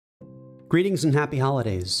Greetings and happy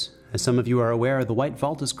holidays. As some of you are aware, The White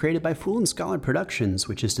Vault is created by Fool and Scholar Productions,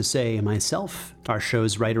 which is to say myself, our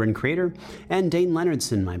show's writer and creator, and Dane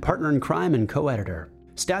Leonardson, my partner in crime and co-editor.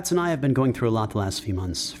 Stats and I have been going through a lot the last few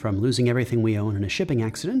months, from losing everything we own in a shipping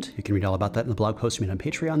accident — you can read all about that in the blog post we made on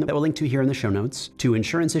Patreon that we'll link to here in the show notes — to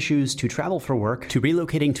insurance issues, to travel for work, to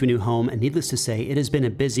relocating to a new home, and needless to say, it has been a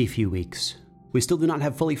busy few weeks. We still do not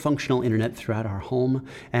have fully functional internet throughout our home,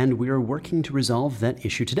 and we are working to resolve that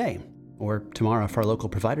issue today. Or tomorrow if our local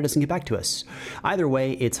provider doesn't get back to us. Either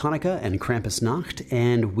way, it's Hanukkah and Krampusnacht,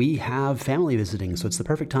 and we have family visiting, so it's the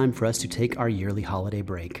perfect time for us to take our yearly holiday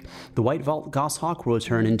break. The White Vault Goshawk will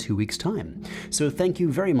return in 2 weeks' time. So thank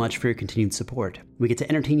you very much for your continued support. We get to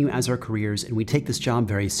entertain you as our careers, and we take this job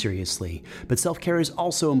very seriously. But self-care is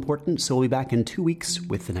also important, so we'll be back in 2 weeks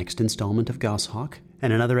with the next installment of Goshawk,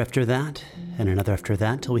 and another after that, and another after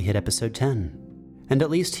that till we hit episode 10. And at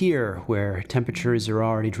least here, where temperatures are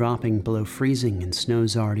already dropping below freezing and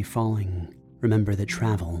snow's already falling, remember that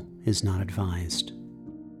travel is not advised.